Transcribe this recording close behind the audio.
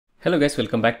Hello guys,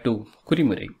 welcome back to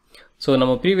Kurimurai. So,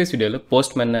 நம்ம previous videoல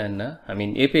Postman என்ன,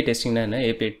 API testing என்ன,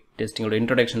 API testing ஓட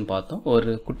introduction பார்த்தோம்.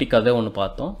 ஒரு குட்டி கதை ஒன்று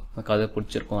பார்த்தோம். கதை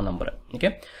பிடிச்சிருக்கோம் நம்புறேன்.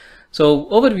 Okay. So,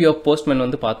 overview of Postman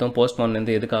வந்து பார்த்தோம். Postman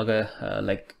வந்து எதுக்காக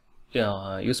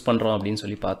யூஸ் பண்ணுறோம் அப்படின்னு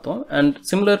சொல்லி பார்த்தோம். And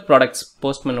similar products,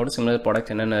 Postman ஓட similar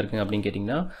products என்னென்ன இருக்குங்க அப்படின்னு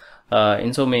கேட்டிங்கன்னா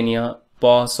Insomnia,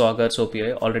 POS, Swagger, SOPI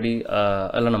already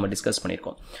எல்லாம் நம்ம டிஸ்கஸ்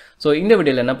பண்ணியிருக்கோம். ஸோ இந்த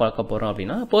வீடியோவில் என்ன பார்க்க போகிறோம்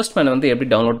அப்படின்னா Postman வந்து எப்படி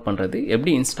டவுன்லோட் பண்ணுறது,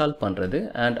 எப்படி இன்ஸ்டால் பண்ணுறது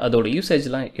அண்ட் அதோட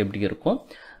யூசேஜ்லாம் எப்படி இருக்கும்.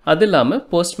 அது இல்லாமல்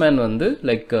Postman வந்து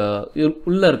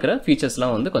உள்ளே இருக்கிற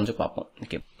ஃபீச்சர்ஸ்லாம் வந்து கொஞ்சம் பார்ப்போம்.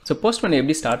 ஓகே. ஸோ Postman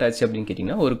எப்படி ஸ்டார்ட் ஆச்சு அப்படின்னு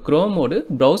கேட்டிங்கன்னா ஒரு க்ரோமோடு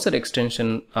ப்ரௌசர்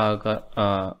எக்ஸ்டென்ஷன்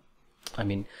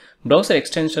ப்ரௌசர்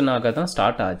எக்ஸ்டென்ஷனாக தான்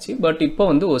ஸ்டார்ட் ஆச்சு. பட் இப்போ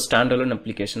வந்து ஒரு ஸ்டாண்டர்டன்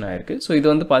அப்ளிகேஷன் ஆயிருக்கு. ஸோ இது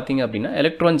வந்து பார்த்தீங்க அப்படின்னா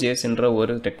Electron.js என்ற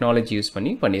ஒரு டெக்னாலஜி யூஸ்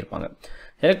பண்ணி பண்ணியிருப்பாங்க.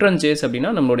 Electron.js அப்படின்னா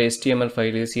நம்மளோட HTML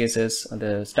ஃபைலு, CSS, அந்த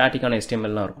ஸ்டாட்டிக்கான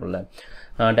HTMLலாம் இருக்கும்ல,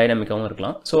 டைனாமிக்காகவும்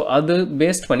இருக்கலாம். ஸோ அது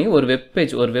பேஸ்ட் பண்ணி ஒரு வெப்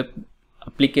பேஜ், ஒரு வெப்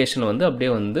அப்ளிகேஷன் வந்து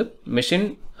அப்படியே வந்து machine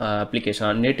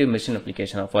அப்ளிகேஷனாக, native machine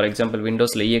அப்ளிகேஷனாக, for example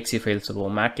விண்டோஸில் EXE file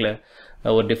சொல்லுவோம், மேக்கில்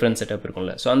ஒரு டிஃப்ரெண்ட் செட்டப்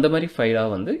இருக்கும்ல, ஸோ அந்த மாதிரி ஃபைலாக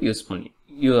வந்து யூஸ் பண்ணி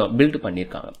பில்ட்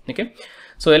பண்ணியிருக்காங்க. ஓகே.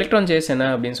 ஸோ Electron.js என்ன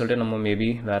அப்படின்னு சொல்லிட்டு நம்ம மேபி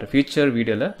வேறு ஃபியூச்சர்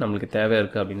வீடியோவில் நம்மளுக்கு தேவை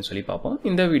இருக்குது அப்படின்னு சொல்லி பார்ப்போம்.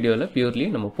 இந்த வீடியோவில் பியூர்லி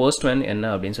நம்ம Postman என்ன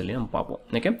அப்படின்னு சொல்லி நம்ம பார்ப்போம்.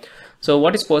 Okay. So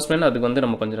what is Postman, அதுக்கு வந்து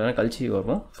நம்ம கொஞ்சம் நேரம் கழிச்சு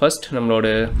வருவோம். ஃபர்ஸ்ட் நம்மளோட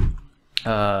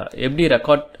எப்படி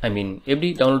எப்படி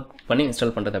டவுன்லோட் பண்ணி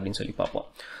இன்ஸ்டால் பண்ணுறது அப்படின்னு சொல்லி பார்ப்போம்.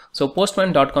 ஸோ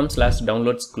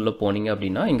postman.com/downloadsக்குள்ளே போனீங்க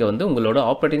அப்படின்னா இங்கே வந்து உங்களோட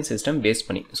ஆப்ரேட்டிங் சிஸ்டம் பேஸ்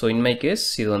பண்ணி, ஸோ இன் மை கேஸ்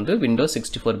இது வந்து Windows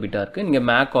 64 பிட்டாக இருக்குது. நீங்கள்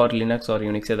make R Linux R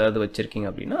Unix ஏதாவது வச்சுருக்கீங்க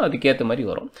அப்படின்னா அதுக்கேற்ற மாதிரி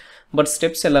வரும். பட்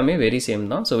ஸ்டெப்ஸ் எல்லாமே வெரி சேம்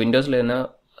தான். ஸோ விண்டோஸில் என்ன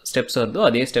ஸ்டெப்ஸ் வருதோ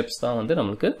அதே ஸ்டெப்ஸ் தான் வந்து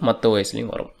நம்மளுக்கு மற்ற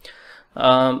OSலையும் வரும்.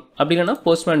 அப்படி இல்லைனா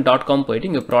postman.com போயிட்டு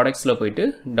இங்கே ப்ராடக்ட்ஸில் போயிட்டு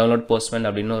டவுன்லோட் Postman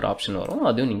அப்படின்னு ஒரு ஆப்ஷன் வரும்,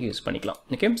 அதுவும் நீங்கள் யூஸ் பண்ணிக்கலாம்.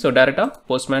 ஓகே. ஸோ டேரெக்டாக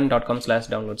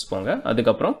postman.com/downloads போங்க.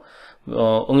 அதுக்கப்புறம்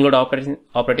உங்களோட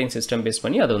ஆப்ரேட்டிங் சிஸ்டம் பேஸ்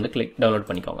பண்ணி அதை வந்து டவுன்லோட்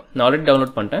பண்ணிக்கோங்க. நான் ஆல்ரெடி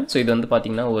டவுன்லோட் பண்ணிட்டேன். ஸோ இது வந்து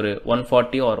பார்த்தீங்கன்னா ஒரு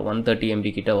 140 ஆர் 130 MB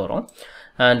கிட்ட வரும்.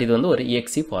 அண்ட் இது வந்து ஒரு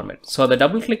EXE ஃபார்மேட். ஸோ அதை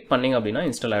டபுள் கிளிக் பண்ணிங்க அப்படின்னா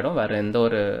இன்ஸ்டால் ஆகிடும். வேறு எந்த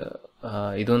ஒரு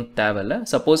இதுவும் தேவையில்லை.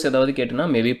 சப்போஸ் ஏதாவது கேட்டுனா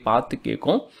மேபி பார்த்து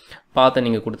கேட்கும், பார்த்து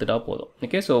நீங்கள் கொடுத்துட்டா போதும்.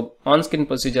 ஓகே. ஸோ ஆன்ஸ்கிரீன்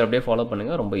ப்ரொசீஜர் அப்படியே ஃபாலோ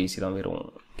பண்ணுங்கள், ரொம்ப ஈஸி தான் வரும்.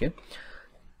 ஓகே.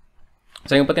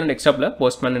 ஸோ இங்கே பார்த்தீங்கன்னா டெஸ்க்டாப்பில்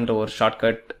Postman என்ற ஒரு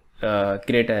ஷார்ட்கட்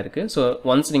கிரியேட் ஆகிருக்கு. ஸோ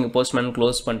ஒன்ஸ் நீங்கள் Postman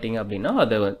க்ளோஸ் பண்ணிட்டீங்க அப்படின்னா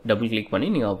அதை டபுள் கிளிக் பண்ணி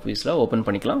நீங்கள் ஆஃபீஸில் ஓப்பன்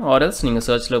பண்ணிக்கலாம். ஆர்எல்ஸ் நீங்கள்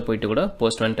சர்ச்சில் போயிட்டு கூட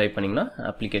Postman டைப் பண்ணிங்கன்னா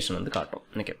அப்ளிகேஷன் வந்து காட்டும்.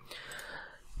 ஓகே.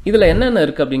 இதில் என்னென்ன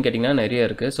இருக்குது அப்படின்னு கேட்டிங்கன்னா நிறைய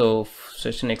இருக்குது. ஸோ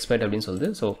செஷன் எக்ஸ்பர்ட் அப்படின்னு சொல்லுது.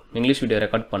 ஸோ இங்கிலீஷ் வீடியோ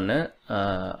ரெக்கார்ட் பண்ணேன்,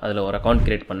 அதில் ஒரு அக்கௌண்ட்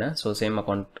க்ரியேட் பண்ணேன். ஸோ சேம்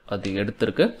அக்கௌண்ட் அது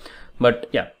எடுத்துருக்கு. பட்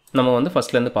நம்ம வந்து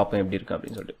ஃபஸ்ட்லேருந்து பார்ப்போம் எப்படி இருக்குது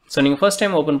அப்படின்னு சொல்லிட்டு. ஸோ நீங்கள் ஃபஸ்ட்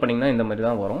டைம் ஓப்பன் பண்ணிங்கன்னா இந்த மாதிரி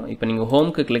தான் வரும். இப்போ நீங்கள்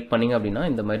ஹோம்க்கு கிளிக் பண்ணிங்க அப்படின்னா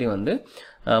இந்த மாதிரி வந்து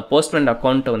Postman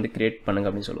அக்கௌண்ட்டை வந்து க்ரியேட் பண்ணுங்க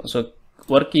அப்படின்னு சொல்லுவோம். ஸோ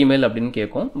ஒர்க் இமெயில் அப்படின்னு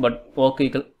கேட்கும். பட்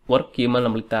ஒர்க் இமெயில்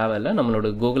நம்மளுக்கு தேவையில்லை, நம்மளோட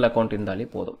கூகுள் அக்கௌண்ட் இருந்தாலே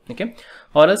போதும். ஓகே.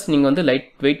 ஆர்எல்ஸ் நீங்கள் வந்து லைட்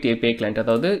வெயிட் API கிளைண்ட்,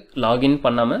 அதாவது லாகின்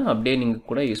பண்ணாமல் அப்படியே நீங்கள்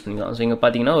கூட யூஸ் பண்ணிக்கலாம். ஸோ இங்கே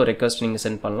பார்த்தீங்கன்னா ஒரு ரெக்வஸ்ட் நீங்கள்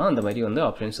சென்ட் பண்ணலாம், அந்த மாதிரி வந்து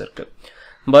ஆப்ஷன்ஸ் இருக்குது.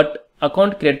 பட்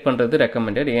அக்கௌண்ட் கிரியேட் பண்ணுறது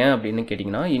ரெக்கமெண்டட். ஏன் அப்படின்னு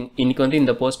கேட்டிங்கன்னா இன்றைக்கி வந்து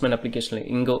இந்த Postman அப்ளிகேஷனில்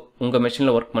இங்கே உங்கள்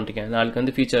மெஷினில் ஒர்க் பண்ணுறீங்க, நாளைக்கு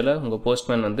வந்து ஃபியூச்சரில் உங்கள்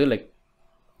Postman வந்து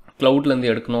க்ளவுட்லேருந்து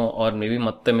எடுக்கணும் ஆர் மேபி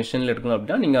மற்ற மிஷினில் எடுக்கணும்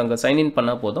அப்படின்னா நீங்கள் அங்கே சைன்இன்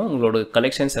பண்ணால் போதும், உங்களோட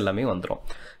கலெக்ஷன்ஸ் எல்லாமே வந்துடும்.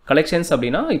 கலெக்ஷன்ஸ்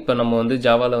அப்படின்னா இப்போ நம்ம வந்து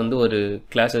ஜாவாவில் வந்து ஒரு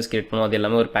கிளாஸஸ் கிரியேட் பண்ணுவோம், அது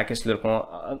எல்லாமே ஒரு பேக்கேஜில் இருக்கும்,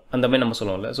 அந்த மாதிரி நம்ம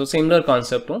சொல்லுவோம்ல. ஸோ சிமிலர்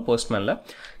கான்செப்டும் Postmanல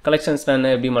கலெக்ஷன்ஸ்லாம்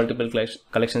என்ன, எப்படி மல்டிபிள்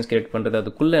கலெக்ஷன்ஸ் கிரியேட் பண்ணுறது,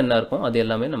 அதுக்குள்ளே என்ன இருக்கும், அது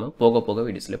எல்லாமே நம்ம போக போக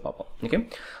வீடியோஸ்லேயே பார்ப்போம். ஓகே.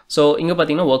 ஸோ இங்கே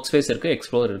பார்த்தீங்கன்னா ஒர்க் ஸ்பேஸ் இருக்குது,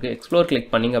 எக்ஸ்ப்ளோர் இருக்குது. எக்ஸ்ப்ளோர்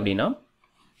கிளிக் பண்ணிங்க அப்படின்னா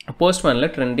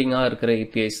Postmanல ட்ரெண்டிங்காக இருக்கிற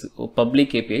APIs,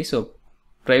 public API, so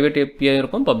private API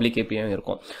இருக்கும், பப்ளிக் APIயும்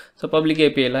இருக்கும். ஸோ பப்ளிக்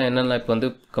APIலாம் என்னென்ன இப்போ வந்து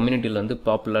கம்யூனிட்டியில் வந்து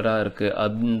பாப்புலராக இருக்குது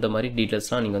அந்த மாதிரி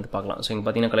டீட்டெயில்ஸ்லாம் நீங்கள் வந்து பார்க்கலாம். ஸோ இங்கே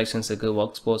பார்த்தீங்கன்னா கலெக்ஷன்ஸ் இருக்குது,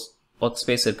 ஒர்க்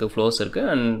ஸ்பேஸ் இருக்குது, ஃப்ளோஸ் இருக்குது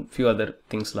அண்ட் ஃபியூ அதர்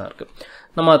திங்ஸ்லாம் இருக்குது.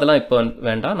 நம்ம அதெல்லாம் இப்போ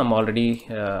வேண்டாம், நம்ம ஆல்ரெடி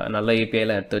நல்ல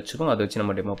APIலாம் எடுத்து வச்சுருக்கோம், அதை வச்சு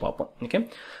நம்ம டெமோ பார்ப்போம். ஓகே.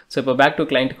 ஸோ இப்போ பேக் டு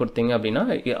கிளைண்ட் கொடுத்தீங்க அப்படின்னா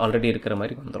ஆல்ரெடி இருக்கிற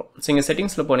மாதிரி வந்துடும். ஸோ இங்கே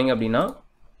செட்டிங்ஸில் போனீங்க அப்படின்னா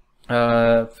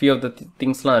ஃபியூ ஆஃப் த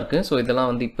திங்ஸ்லாம் இருக்குது. ஸோ இதெல்லாம்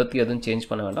வந்து இப்போதைக்கு எதுவும் சேஞ்ச்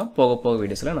பண்ண வேண்டாம், போக போக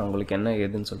வீடியோஸில் நான் உங்களுக்கு என்ன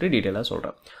ஏதுன்னு சொல்லிட்டு டீட்டெயிலாக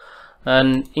சொல்கிறேன்.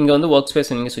 அண்ட் இங்கே வந்து ஒர்க்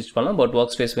ஸ்பேஸ் நீங்கள் ஸ்விட்ச் பண்ணலாம். பட்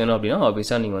ஒர்க் ஸ்பேஸ் வேணும் அப்படின்னா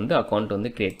ஆஃபீஸாக நீங்கள் வந்து அக்கௌண்ட்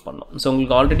வந்து க்ரியேட் பண்ணணும். ஸோ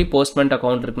உங்களுக்கு ஆல்ரெடி Postman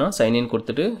அக்கௌண்ட் இருக்குன்னா சைன்இன்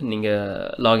கொடுத்துட்டு நீங்கள்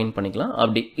லாகின் பண்ணிக்கலாம்.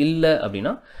 அப்படி இல்லை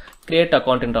அப்படின்னா க்ரியேட்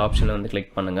அக்கௌண்ட்ன்ற ஆப்ஷனை வந்து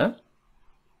கிளிக் பண்ணுங்கள்.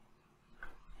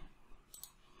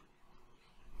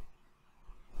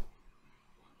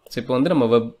 ஸோ இப்போ வந்து நம்ம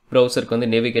வெப் ப்ரௌசருக்கு வந்து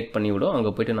நேவிகேட் பண்ணி விடும்,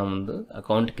 அங்கே போய்ட்டு நம்ம வந்து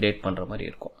அக்கௌண்ட் க்ரியேட் பண்ணுற மாதிரி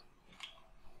இருக்கும்.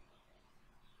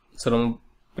 ஸோ நம்ம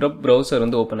ப்ரௌசர்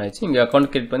வந்து ஓப்பன் ஆகிடுச்சு. இங்கே அக்கௌண்ட்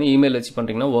க்ரியேட் பண்ணி இமெயில் வச்சு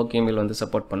பண்ணுறீங்கன்னா ஒர்க் இமெயில் வந்து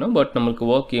சப்போர்ட் பண்ணும். பட் நம்மளுக்கு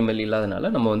ஒர்க் இமெயில்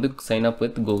இல்லாதனால நம்ம வந்து சைன் அப்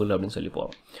வித் கூகுள் அப்படின்னு சொல்லி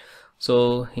போகிறோம். ஸோ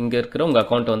இங்கே இருக்கிற உங்கள்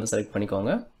அக்கௌண்ட்டை வந்து செலக்ட்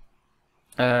பண்ணிக்கோங்க.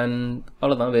 அண்ட்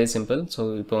அவ்வளோதான், வெரி சிம்பிள். ஸோ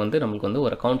இப்போ வந்து நம்மளுக்கு வந்து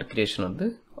ஒரு அக்கௌண்ட் க்ரியேஷன் வந்து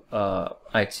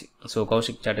ஆயிடுச்சு. ஸோ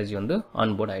கௌஷிக் சாட்டர்ஜி வந்து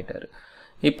ஆன்போர்ட் ஆகிட்டார்.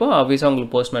 இப்போ ஆப்வியஸாக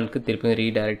உங்களுக்கு போஸ்ட்மேனுக்கு திருப்பி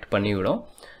ரீடைரக்ட் பண்ணிவிடும்.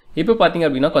 இப்போ பார்த்தீங்க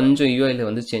அப்படின்னா கொஞ்சம் யூஐயில்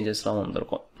வந்து சேஞ்சஸ்லாம்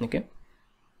வந்திருக்கும். ஓகே,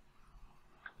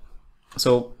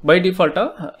 ஸோ பை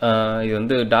டிஃபால்ட்டாக இது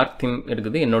வந்து டார்க் தீம்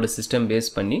இருக்குது என்னோட சிஸ்டம் பேஸ்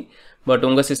பண்ணி. பட்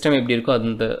உங்கள் சிஸ்டம் எப்படி இருக்கோ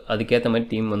அதுக்கேற்ற மாதிரி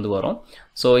தீம் வந்து வரும்.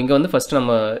 ஸோ இங்கே வந்து ஃபஸ்ட்டு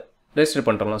நம்ம ரெஜிஸ்டர்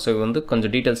பண்ணுறோம். ஸோ இது வந்து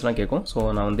கொஞ்சம் டீட்டெயில்ஸ்லாம் கேட்கும். ஸோ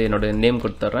நான் வந்து என்னோடய நேம்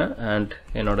கொடுத்துட்றேன் அண்ட்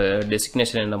என்னோடய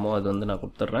டெசிக்னேஷன் என்னமோ அது வந்து நான்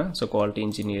கொடுத்துட்றேன். ஸோ குவாலிட்டி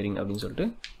இன்ஜினியரிங் அப்படின்னு சொல்லிட்டு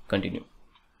கண்டினியூ.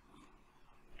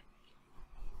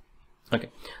 ஓகே,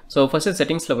 ஸோ ஃபஸ்ட்டு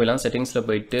செட்டிங்ஸில் போயிடலாம். செட்டிங்ஸில்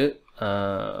போயிட்டு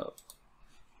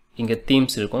இங்கே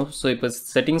தீம்ஸ் இருக்கும். ஸோ இப்போ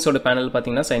செட்டிங்ஸோட பேனல்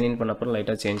பார்த்தீங்கன்னா சைன்இன் பண்ண அப்புறம்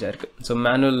லைட்டாக சேஞ்ச் ஆயிருக்கு. ஸோ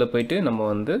மேனுவலில் போயிட்டு நம்ம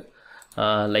வந்து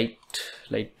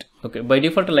light okay, by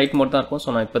default light mode தான் இருக்கும். ஸோ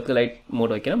நான் இப்போது லைட்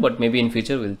மோட் வைக்கிறேன். But maybe in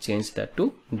future will change that to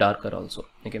darker also.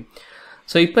 Okay,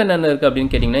 so இப்போ என்னென்ன இருக்குது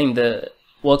அப்படின்னு கேட்டிங்கன்னா, இந்த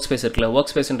ஒர்க் ஸ்பேஸ் இருக்குல்ல,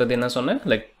 ஒர்க் ஸ்பேஸ்ன்றது என்ன சொன்னேன்,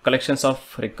 like collections of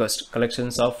request,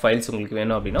 collections of files உங்களுக்கு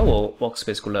வேணும் அப்படின்னா ஒர்க்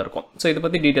ஸ்பேஸ்க்குள்ளே இருக்கும். ஸோ இதை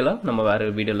பற்றி டீட்டெயிலாக நம்ம வேறு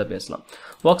வீடியோவில் பேசலாம்.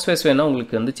 ஒர்க் ஸ்பேஸ் வேணால்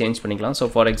உங்களுக்கு வந்து சேஞ்ச் பண்ணிக்கலாம். ஸோ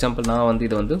ஃபார் எக்ஸாம்பிள் நான் வந்து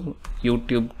இது வந்து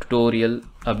யூடியூப் டுட்டோரியல்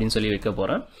அப்படின்னு சொல்லி வைக்க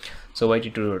போகிறேன். So YT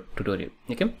tutorial.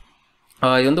 ஓகே,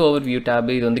 இது வந்து ஓவர் வியூ டேப்,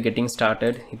 இது வந்து கெட்டிங்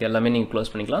ஸ்டார்டட், இது எல்லாமே நீங்கள்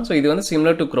க்ளோஸ் பண்ணிக்கலாம். ஸோ இது வந்து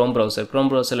similar to Chrome browser. Chrome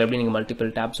ப்ரௌசரில் எப்படி நீங்கள் மல்டிபிள்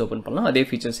டேப்ஸ் ஓப்பன் பண்ணலாம், அதே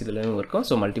ஃபீச்சர்ஸ் இதுலேயும் இருக்கும்.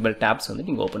 ஸோ மல்டிபிள் டேப்ஸ் வந்து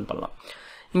நீங்கள் ஓப்பன் பண்ணலாம்.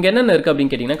 இங்கே என்னென்ன இருக்குது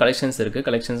அப்படின்னு கேட்டிங்கன்னா, கலெக்ஷன்ஸ் இருக்குது.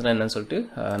 கலெக்ஷன்ஸ்னால் என்னன்னு சொல்லிட்டு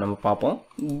நம்ம பார்ப்போம்.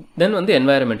 தென் வந்து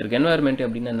என்வாயர்மெண்ட் இருக்குது. என்வாயர்மெண்ட்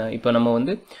அப்படின்னா என்ன, இப்போ நம்ம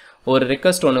வந்து ஒரு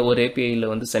ரெக்வஸ்ட் ஒன்று ஒரு APIயில்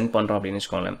வந்து சென்ட் பண்ணுறோம் அப்படின்னு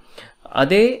வச்சுக்கோங்களேன்.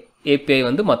 அதே API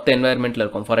வந்து மற்ற என்வாயர்மெண்ட்டில்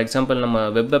இருக்கும். ஃபார் எக்ஸாம்பிள் நம்ம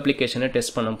வெப் அப்ளிகேஷனை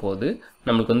டெஸ்ட் பண்ணும்போது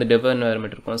நம்மளுக்கு வந்து டெவ்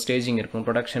என்வாயர்மெண்ட் இருக்கும், ஸ்டேஜிங் இருக்கும்,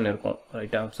 ப்ரொடக்ஷன் இருக்கும்,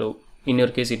 ரைட்டா. ஸோ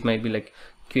இன்னொரு case it might be like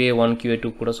QA1 QA2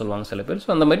 கூட சொல்லுவாங்க சில பேர். ஸோ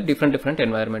அந்த மாதிரி டிஃப்ரெண்ட்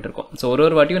என்வாயர்மெண்ட் இருக்கும். ஸோ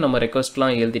ஒரு வாட்டியும் நம்ம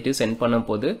ரெக்வஸ்ட்லாம் எழுதிட்டு சென்ட்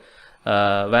பண்ணும்போது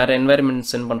வேறு என்வாயர்மெண்ட்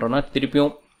சென்ட் பண்ணுறோன்னா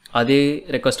திருப்பியும் அதே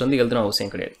ரெக்வஸ்ட் வந்து எழுதுன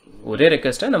அவசியம் கிடையாது. ஒரே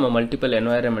ரெக்வஸ்ட்டை நம்ம மல்டிபிள்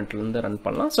என்வாயர்மெண்ட்லேருந்து ரன்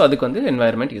பண்ணலாம். ஸோ அதுக்கு வந்து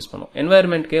என்வாயர்மெண்ட் யூஸ் பண்ணுவோம்.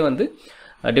 என்வாயர்மெண்ட்கே வந்து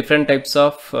டிஃப்ரெண்ட் டைப்ஸ்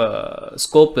ஆஃப்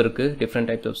ஸ்கோப் இருக்குது, different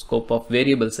types of scope of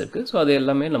variables இருக்குது. ஸோ அது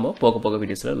எல்லாமே நம்ம போக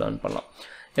வீடியோஸில் லேர்ன் பண்ணலாம்.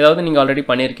 ஏதாவது நீங்கள் ஆல்ரெடி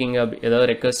பண்ணியிருக்கீங்க, ஏதாவது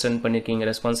ரெக்வஸ்ட் சென்ட் பண்ணியிருக்கீங்க,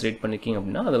 ரெஸ்பான்ஸ் ரீட் பண்ணியிருக்கீங்க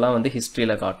அப்படின்னா அதெல்லாம் வந்து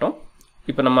ஹிஸ்ட்ரியில் காட்டும்.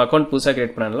 இப்போ நம்ம அக்கௌண்ட் புதுசாக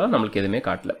கிரியேட் பண்ணலாம், நம்மளுக்கு எதுவுமே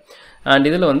காட்டல. அண்ட்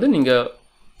இதில் வந்து நீங்கள்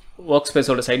ஒர்க்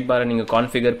ஸ்பேஸோட சைட் பாரை நீங்கள்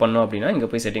கான்ஃபிகர் பண்ணோம் அப்படின்னா இங்கே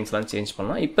போய் செட்டிங்ஸ்லாம் சேஞ்ச்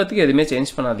பண்ணலாம். இப்போதைக்கு எதுவுமே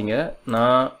சேஞ்ச் பண்ணாதீங்க.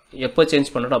 நான் எப்போ சேஞ்ச்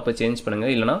பண்ணணும் அப்போ சேஞ்ச்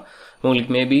பண்ணுங்கள். இல்லைனா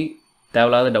உங்களுக்கு மேபி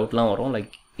தேவையில்லாத டவுட்லாம் வரும்,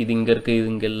 லைக் இது இங்கே இருக்குது இது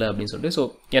இங்கே இல்லை அப்படின்னு சொல்லிட்டு. ஸோ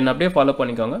என்னை அப்படியே ஃபாலோ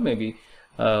பண்ணிக்கோங்க. மேபி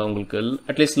உங்களுக்கு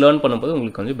அட்லீஸ்ட் லேர்ன் பண்ணும்போது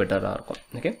உங்களுக்கு கொஞ்சம் பெட்டராக இருக்கும்.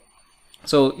 ஓகே,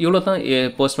 ஸோ இவ்வளோ தான்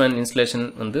போஸ்ட்மேன் இன்ஸ்டலேஷன்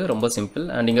வந்து ரொம்ப சிம்பிள்.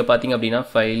 அண்ட் இங்கே பார்த்தீங்க அப்படின்னா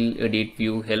ஃபைல், எடிட்,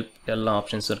 வியூ, ஹெல்ப் எல்லா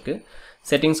ஆப்ஷன்ஸும் இருக்குது.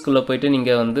 செட்டிங்ஸ்குள்ளே போய்ட்டு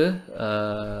நீங்கள் வந்து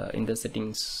இந்த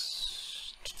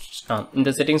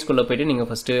செட்டிங்ஸ்குள்ளே போய்ட்டு நீங்கள்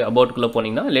ஃபஸ்ட்டு அபவுட்குள்ளே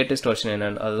போனீங்கன்னா லேட்டஸ்ட் வெர்ஷன் என்ன,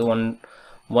 அது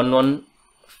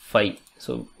 1.1.5.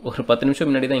 ஸோ ஒரு 10 நிமிஷம்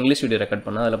முன்னாடி தான் இங்கிலீஷ் வீடியோ ரெக்கார்ட்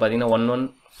பண்ணேன். அதில் பார்த்தீங்கன்னா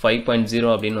 1.1.5.0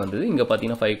 அப்படின்னு வந்தது. இங்கே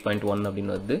பார்த்தீங்கன்னா 5.1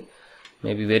 அப்படின்னு வருது.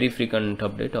 Maybe very frequent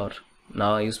update R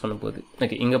நான் யூஸ் பண்ண போகுது.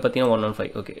 ஓகே, இங்கே பார்த்தீங்கன்னா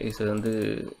 1.1.5. ஓகே, இது வந்து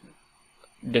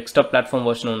டெஸ்க்டாப் பிளாட்ஃபார்ம்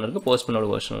வெர்ஷன் ஒன்று இருக்குது, போஸ்ட்மேனோட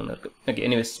வெர்ஷன் ஒன்று இருக்குது. Okay,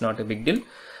 anyways not a big deal.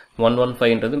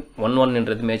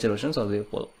 1.1.5 major version. So அதுவே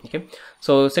போதும். ஓகே,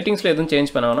 ஸோ செட்டிங்ஸில் எதுவும்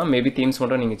சேஞ்ச் பண்ணாங்கன்னா மேபி தீம்ஸ்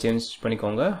மட்டும் நீங்கள் சேஞ்ச்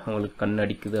பண்ணிக்கோங்க உங்களுக்கு கண்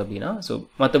அடிக்குது அப்படின்னா. ஸோ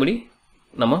மற்றபடி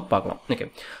நம்ம பார்க்கலாம். Okay,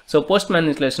 so postman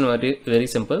installation very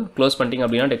simple. Close பண்ணிட்டீங்க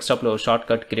அப்படின்னா டெஸ்க்டாப்பில் ஒரு ஷார்ட்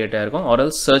கட் கிரியேட் ஆகிருக்கும்.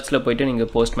 ஆர்எல்ஸ் சர்ச்சில் போய்ட்டு நீங்கள்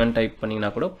போஸ்ட்மேன் டைப்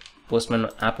பண்ணிங்கன்னா கூட போஸ்ட்மேன்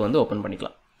ஆப் வந்து ஓப்பன்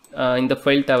பண்ணிக்கலாம். இந்த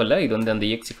ஃபைல் தேவையில்லை, இது வந்து அந்த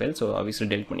exe file. So obviously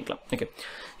delete பண்ணிக்கலாம். ஓகே,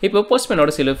 இப்போ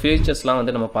போஸ்ட்மேனோட சில ஃபீச்சர்ஸ்லாம்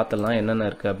வந்து நம்ம பார்த்துடலாம் என்னென்ன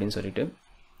இருக்குது அப்படின்னு சொல்லிட்டு.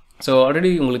 ஸோ ஆல்ரெடி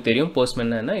உங்களுக்கு தெரியும்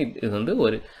போஸ்ட்மேன் என்ன, இது வந்து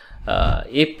ஒரு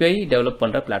API டெவலப்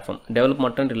பண்ணுற பிளாட்ஃபார்ம். டெவலப்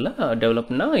மட்டும் இல்லை,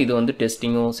 டெவலப்னா இது வந்து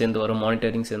டெஸ்டிங்கும் சேர்ந்து வரும்,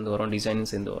 மானிட்டரிங் சேர்ந்து வரும், டிசைனிங்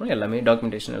சேர்ந்து வரும், எல்லாமே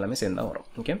டாக்குமெண்டேஷன் எல்லாமே சேர்ந்து தான் வரும்.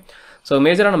 ஓகே, ஸோ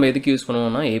மேஜராக நம்ம எதுக்கு யூஸ்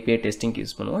பண்ணுவோம்னா API டெஸ்டிங்க்கு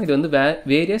யூஸ் பண்ணுவோம். இது வந்து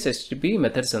வேரியஸ் HTTP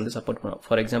மெத்தட்ஸ் வந்து சப்போர்ட் பண்ணுவோம்.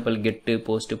 ஃபார் எக்ஸாம்பிள் கெட்டு,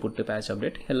 போஸ்ட்டு, புட்டு, பேட்ச்,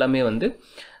 அப்டேட் எல்லாமே வந்து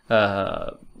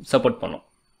சப்போர்ட் பண்ணோம்.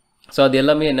 ஸோ அது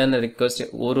எல்லாமே என்னென்ன ரிக்வஸ்ட்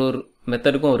ஒரு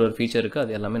மெத்தடுக்கும் ஒரு ஃபீச்சர் இருக்குது.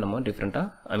 அது எல்லாமே நம்ம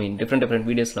டிஃப்ரெண்ட்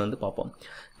வீடியோஸில் வந்து பார்ப்போம்.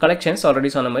 கலெக்ஷன்ஸ் ஆல்ரெடி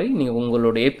சொன்ன மாதிரி நீங்கள்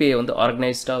உங்களோட API வந்து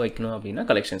ஆர்கனைஸ்டாக வைக்கணும் அப்படின்னா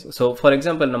கலெக்ஷன்ஸ். ஸோ ஃபார்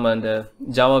எக்ஸாம்பிள் நம்ம இந்த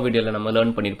ஜாவா வீடியோவில் நம்ம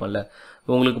லேர்ன் பண்ணியிருப்போம்ல,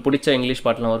 உங்களுக்கு பிடிச்ச இங்கிலீஷ்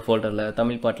பாட்டெலாம் ஒரு ஃபோல்டரில்,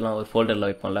 தமிழ் பாட்டெலாம் ஒரு ஃபோல்டரில்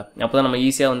வைப்போம்ல, அப்போ தான் நம்ம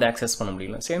ஈஸியாக வந்து ஆக்சஸ் பண்ண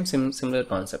முடியல.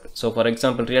 Similar concept. So for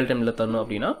example real டைமில் தரணும்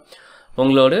அப்படின்னா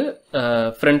உங்களோட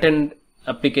ஃப்ரண்ட் அண்ட்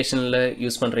அப்ளிகேஷனில்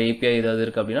யூஸ் பண்ணுற API ஏதாவது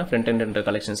இருக்குது அப்படின்னா ஃப்ரண்ட் எண்ட்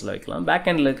கலெக்ஷன்ஸில் வைக்கலாம். பேக்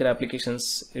எண்டில் இருக்கிற அப்ளிகேஷன்ஸ்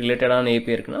ரிலேட்டடான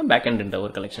API இருக்குன்னா பேக் எண்ட்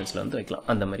ஒரு கலெக்ஷன்ஸில் வந்து வைக்கலாம்.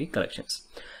 அந்த மாதிரி கலெக்ஷன்ஸ்.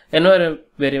 இன்னொரு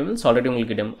வேரியபிள்ஸ் ஆல்ரெடி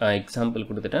உங்களுக்கு எக்ஸாம்பிள்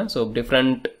கொடுத்துட்டேன். ஸோ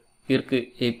டிஃப்ரெண்ட் இருக்குது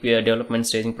API டெவலப்மெண்ட்,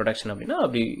 ஸ்டேஜிங், ப்ரொடக்ஷன் அப்படின்னா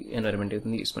அப்படி என்வரன்மெண்ட்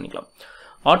வந்து யூஸ் பண்ணிக்கலாம்.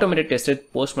 ஆட்டோமேட்டட் டெஸ்ட்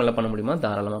போஸ்ட்மேனில் பண்ண முடியுமா?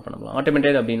 தாராளமாக பண்ணலாம்.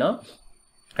 ஆட்டோமேட்டட் அப்படின்னா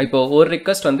இப்போ ஒரு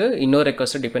ரெக்வஸ்ட் வந்து இன்னொரு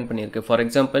ரெக்வஸ்ட்டை டிபெண்ட் பண்ணியிருக்கு. ஃபார்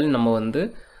எக்ஸாம்பிள் நம்ம வந்து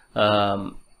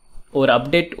ஒரு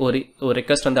அப்டேட் ஒரு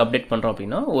ரெக்வஸ்ட் வந்து அப்டேட் பண்ணுறோம்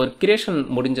அப்படின்னா ஒரு கிரியேஷன்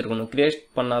முடிஞ்சிருக்கணும். கிரியேட்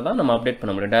பண்ணால் தான் நம்ம அப்டேட்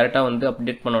பண்ண முடியும். டேரெக்டாக வந்து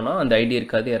அப்டேட் பண்ணோன்னா அந்த ஐடி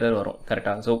இருக்காது, எரர் வரும்.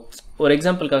 கரெக்டாக. ஸோ ஒரு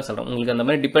எக்ஸாம்பிளுக்காக சொல்கிறோம், உங்களுக்கு அந்த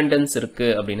மாதிரி டிபெண்டன்ஸ்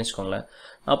இருக்குது அப்படின்னு வச்சுக்கோங்களேன்.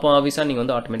 அப்போ ஆஃபீஸாக நீங்கள்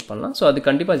வந்து ஆட்டோமேட் பண்ணலாம். ஸோ அது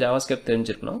கண்டிப்பாக ஜாவாஸ்கிரிப்ட்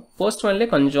தெரிஞ்சிருக்கணும்.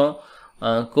 போஸ்ட்மேன்லேயே கொஞ்சம்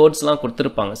கோட்ஸ்லாம்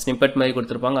கொடுத்துருப்பாங்க, ஸ்னிப்பெட் மாதிரி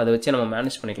கொடுத்துருப்பாங்க, அதை வச்சு நம்ம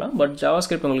மேனேஜ் பண்ணிக்கலாம். பட்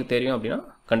ஜாவாஸ்கிரிப்ட் உங்களுக்கு தெரியும் அப்படின்னா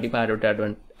கண்டிப்பாக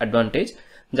அட்வான்டேஜ்.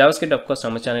 ஜாவாஸ்கிரிப்ட் அஃப்கோர்ஸ்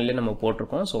நம்ம சேனல்லே நம்ம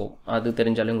போட்டிருக்கோம். ஸோ அது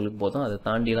தெரிஞ்சாலே உங்களுக்கு போதும். அதை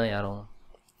தாண்டிலாம் யாரும்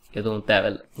எதுவும்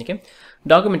தேவையில்லை. ஓகே.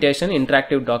 டாக்குமெண்டேஷன்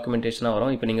இன்ட்ராக்டிவ் டாக்குமெண்டேஷனாக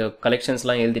வரும். இப்போ நீங்கள்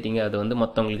கலெக்ஷன்ஸ்லாம் எழுதிட்டீங்க, அது வந்து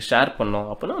மற்றவங்களுக்கு ஷேர் பண்ணோம்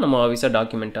அப்படின்னா நம்ம ஆஃபீஸாக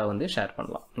டாக்குமெண்ட்டாக வந்து ஷேர்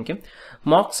பண்ணலாம். ஓகே.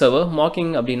 மார்க் சர்வர்,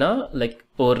 மார்க்கிங் அப்படின்னா லைக்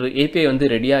ஒரு ஏபிஐ வந்து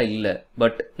ரெடியாக இல்லை,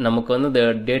 பட் நமக்கு வந்து இந்த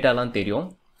டேட்டாலாம் தெரியும்,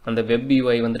 அந்த வெப்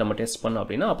யூஐ வந்து நம்ம டெஸ்ட் பண்ணோம்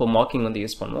அப்படின்னா அப்போ மார்க்கிங் வந்து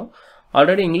யூஸ் பண்ணுவோம்.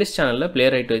 ஆல்ரெடி இங்கிலீஷ் சேனலில்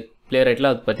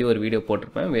பிளேரைட்டில் அதை பற்றி ஒரு வீடியோ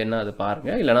போட்டிருப்பேன், வேணா அது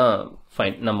பாருங்கள். இல்லைனா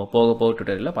ஃபைன், நம்ம போக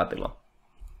டுட்டோரியலில் பார்த்துக்கலாம்.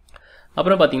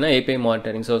 அப்புறம் பார்த்தீங்கன்னா ஏபிஐ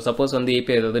மானிட்டரிங். ஸோ சப்போஸ் வந்து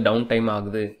ஏபிஐ ஏதாவது டவுன் டைம்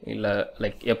ஆகுது, இல்லை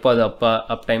லைக் எப்போ அது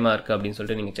அப் டைமாக இருக்குது அப்படின்னு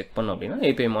சொல்லிட்டு நீங்கள் செக் பண்ணோம் அப்படின்னா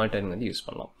ஏபிஐ மானிட்டரிங் வந்து யூஸ்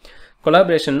பண்ணலாம்.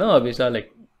 கொலாபரேஷன்னா ஆப்வியஸாக லைக்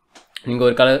நீங்கள்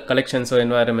ஒரு கலெக்ஷன்ஸோ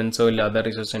என்வாயர்மெண்ட்ஸோ இல்லை அதர்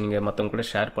ரிசோர்ஸோ நீங்கள் மற்றவங்க கூட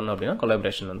ஷேர் பண்ணோம் அப்படின்னா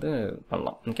கொலாபரேஷன் வந்து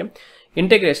பண்ணலாம். ஓகே.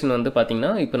 இன்டெகிரேஷன் வந்து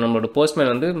பார்த்தீங்கன்னா இப்போ நம்மளோட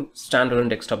போஸ்ட்மேன் வந்து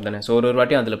ஸ்டாண்டர்ட் டெஸ்க்டாப் தானே. ஸோ ஒரு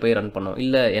வாட்டி அதில் போய் ரன் பண்ணோம்,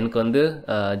 இல்லை எனக்கு வந்து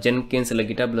ஜென்கின்ஸ் இல்லை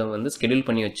கிட்டாப்ல வந்து ஸ்கெடியூல்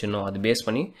பண்ணி வச்சிடணும், அது பேஸ்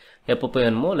பண்ணி எப்போ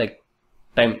வேணுமோ லைக்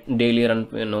டைம் டெய்லி ரன்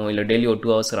பண்ணணும், இல்லை டெய்லி ஒரு 2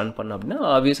 hours ரன் பண்ணோம் அப்படின்னா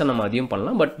ஆப்வியஸாக நம்ம அதையும்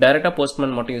பண்ணலாம். பட் டேரெக்டாக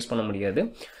போஸ்ட்மேன் மட்டும் யூஸ் பண்ண முடியாது.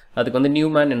 அதுக்கு வந்து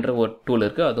நியூமேன் என்ற ஒரு டூல்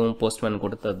இருக்குது, அதுவும் போஸ்ட்மேன்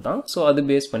கொடுத்தது தான். ஸோ அது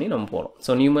பேஸ் பண்ணி நம்ம போகிறோம்.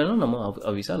 ஸோ நியூமேனும் நம்ம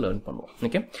ஆப்வியஸாக லேர்ன் பண்ணுவோம்.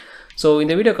 ஓகே. ஸோ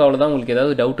இந்த வீடியோக்கு அவ்வளோதான். உங்களுக்கு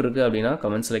ஏதாவது டவுட் இருக்குது அப்படின்னா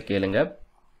கமெண்ட்ஸில் கேளுங்க.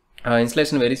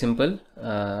 Installation very simple.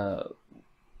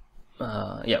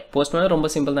 போஸ்ட்மேன் ரொம்ப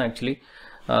சிம்பிள் தான் ஆக்சுவலி.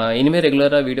 இனிமேல்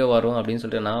ரெகுலராக வீடியோ வரும் அப்படின்னு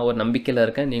சொல்லிட்டு நான் ஒரு நம்பிக்கையில்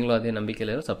இருக்கேன். நீங்களும் அதே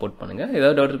நம்பிக்கையில் சப்போர்ட் பண்ணுங்கள்.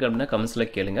 ஏதாவது டவுட் இருக்குது அப்படின்னா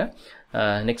கமெண்ட்ஸில் கேளுங்க.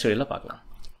 நெக்ஸ்ட் வீடியோவில் பார்க்கலாம்.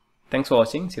 தேங்க்ஸ் ஃபார்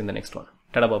வாட்சிங். See you in the next one.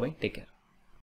 Tada, bye bye. Take care.